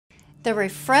The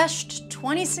refreshed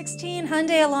 2016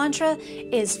 Hyundai Elantra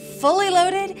is fully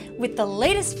loaded with the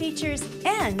latest features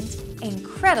and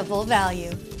incredible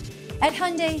value. At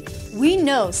Hyundai, we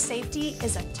know safety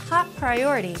is a top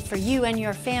priority for you and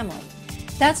your family.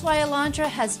 That's why Elantra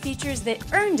has features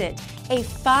that earned it a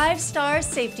 5-star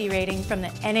safety rating from the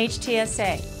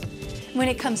NHTSA. When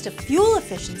it comes to fuel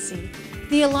efficiency,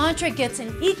 the Elantra gets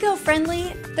an eco-friendly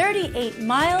 38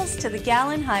 miles to the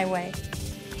gallon highway.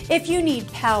 If you need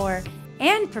power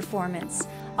and performance,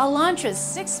 Elantra's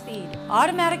 6-speed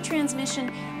automatic transmission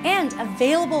and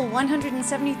available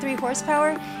 173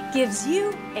 horsepower gives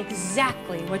you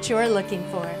exactly what you're looking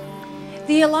for.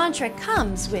 The Elantra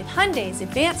comes with Hyundai's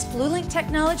advanced BlueLink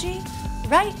technology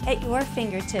right at your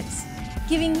fingertips,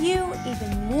 giving you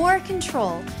even more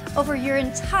control over your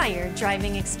entire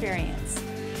driving experience.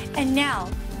 And now,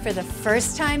 for the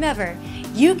first time ever,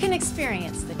 you can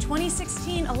experience the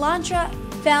 2016 Elantra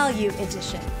Value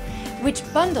Edition, which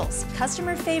bundles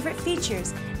customer favorite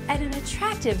features at an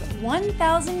attractive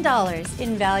 $1,000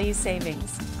 in value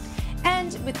savings.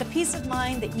 And with the peace of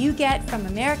mind that you get from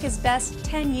America's Best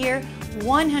 10-year,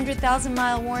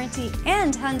 100,000-mile warranty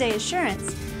and Hyundai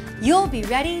Assurance, you'll be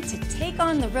ready to take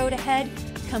on the road ahead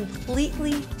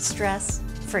completely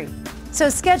stress-free. So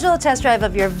schedule a test drive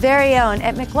of your very own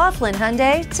at McLaughlin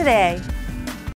Hyundai today.